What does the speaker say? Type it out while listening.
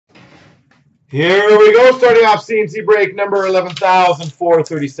Here we go, starting off CNC break number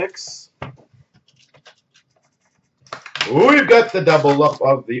 11,436. We've got the double up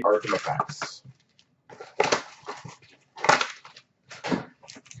of the Artima packs.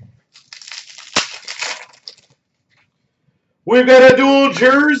 We've got a dual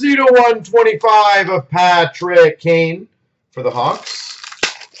jersey to 125 of Patrick Kane for the Hawks.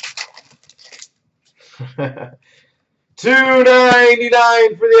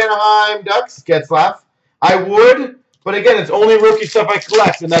 $2.99 for the Anaheim Ducks. Getzlaff. I would, but again, it's only rookie stuff I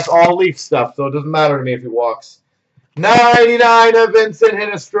collect, and that's all Leaf stuff, so it doesn't matter to me if he walks. $99 of Vincent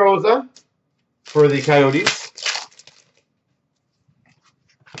Hinostroza for the Coyotes.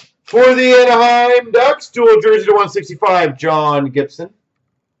 For the Anaheim Ducks, dual jersey to 165, John Gibson.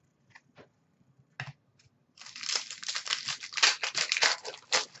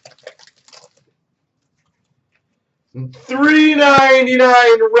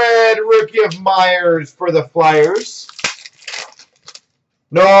 $3.99 red rookie of Myers for the Flyers.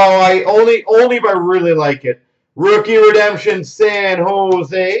 No, I only if I really like it. Rookie redemption San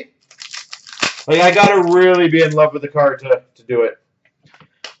Jose. Like, I gotta really be in love with the card to do it.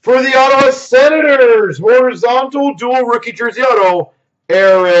 For the Ottawa Senators, horizontal dual rookie jersey auto,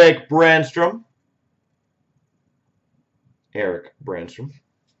 Erik Brannstrom. Erik Brannstrom.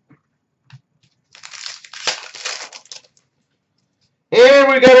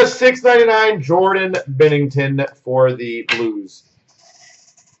 And we got a $6.99 Jordan Binnington for the Blues.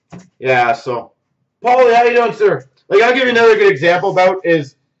 Yeah, so Paulie, how you doing, sir? Like, I'll give you another good example about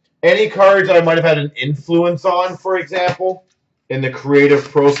is any cards that I might have had an influence on, for example, in the creative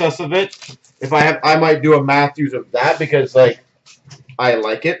process of it. If I might do a Matthews of that because, like, I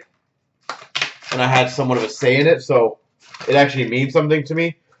like it and I had somewhat of a say in it, so it actually means something to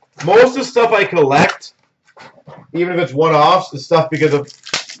me. Most of the stuff I collect, even if it's one-offs, is stuff because of,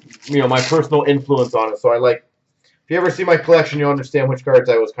 you know, my personal influence on it. So I like, if you ever see my collection, you'll understand which cards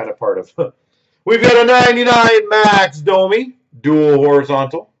I was kind of part of. We've got a $99 Max Domi, dual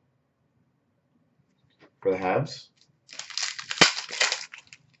horizontal for the Habs.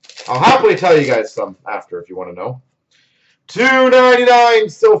 I'll happily tell you guys some after if you want to know. $2.99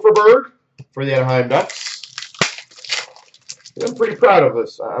 Silfverberg for the Anaheim Ducks. I'm pretty proud of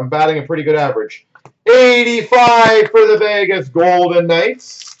this. I'm batting a pretty good average. $85 for the Vegas Golden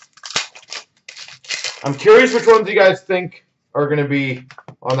Knights. I'm curious which ones you guys think are going to be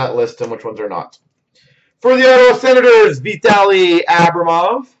on that list and which ones are not. For the Ottawa Senators, Vitaly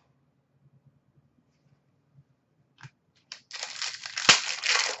Abramov.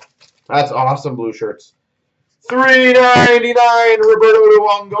 That's awesome, blue shirts. $3.99 Roberto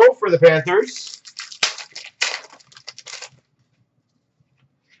Luongo for the Panthers.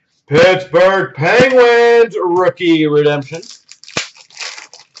 Pittsburgh Penguins rookie redemption.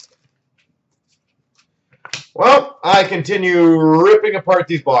 Well, I continue ripping apart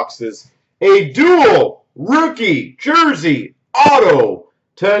these boxes. A dual rookie jersey auto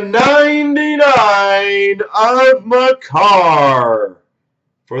to 99 of Makar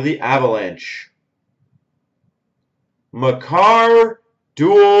for the Avalanche. Makar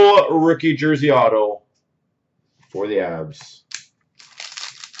dual rookie jersey auto for the Avs.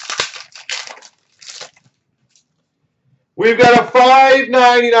 We've got a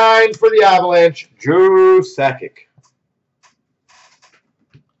 $5.99 for the Avalanche, Joe Sakic.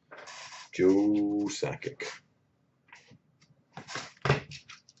 Joe Sakic.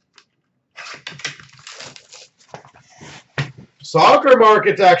 Soccer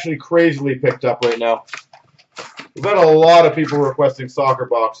market's actually crazily picked up right now. We've got a lot of people requesting soccer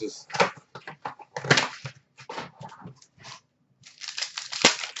boxes.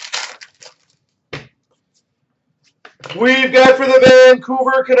 We've got for the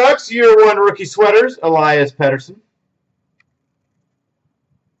Vancouver Canucks, Year 1 rookie sweaters, Elias Pettersson.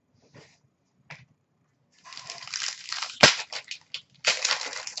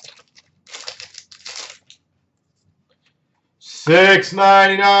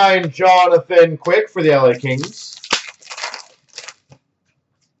 $6.99 Jonathan Quick for the LA Kings.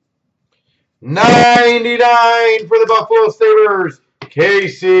 $99 for the Buffalo Sabres,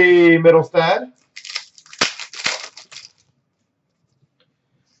 Casey Mittelstadt.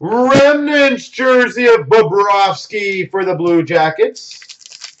 Remnants jersey of Bobrovsky for the Blue Jackets.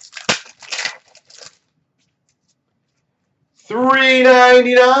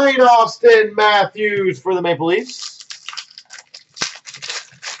 $3.99 Austin Matthews for the Maple Leafs.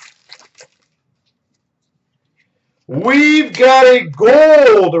 We've got a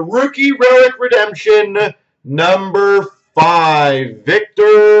gold rookie relic redemption number 5,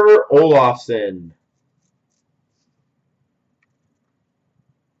 Victor Olofsson.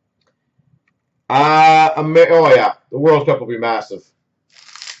 Oh, yeah. The World Cup will be massive.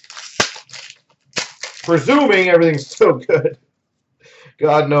 Presuming everything's still good.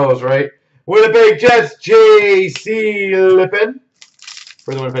 God knows, right? Winnipeg Jets, J.C. Lippin.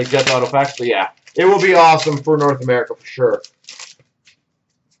 For the Winnipeg Jets auto packs. But yeah, it will be awesome for North America for sure.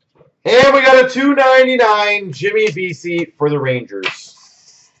 And we got a $2.99 Jimmy VC for the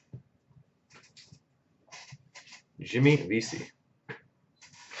Rangers. Jimmy VC.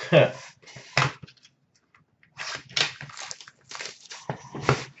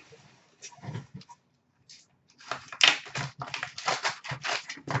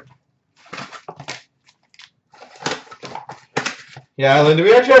 Yeah, Linda,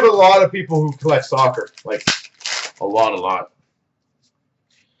 we actually have a lot of people who collect soccer. Like, a lot.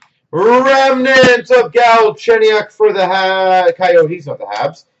 Remnant of Galchenyuk for the Coyotes, not the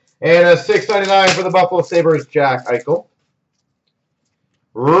Habs. And a $6.99 for the Buffalo Sabres, Jack Eichel.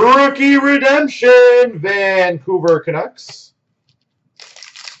 Rookie Redemption, Vancouver Canucks.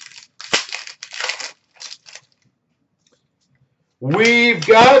 We've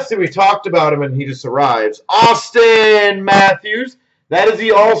got, see, we talked about him and he just arrives. Austin Matthews. That is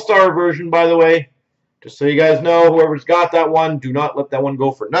the All-Star version, by the way. Just so you guys know, whoever's got that one, do not let that one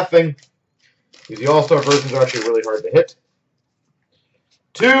go for nothing. Because the All-Star versions are actually really hard to hit.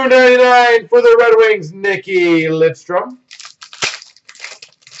 $2.99 for the Red Wings, Nicky Lidstrom.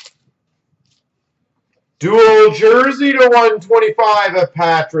 Dual jersey to 125 of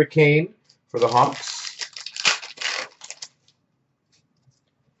Patrick Kane for the Hawks.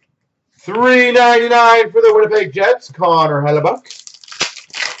 $3.99 for the Winnipeg Jets, Connor Hellebuck.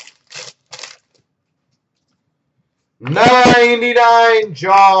 $99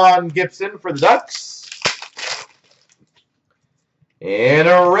 John Gibson for the Ducks. And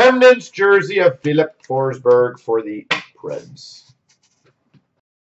a Remnants jersey of Philip Forsberg for the Preds.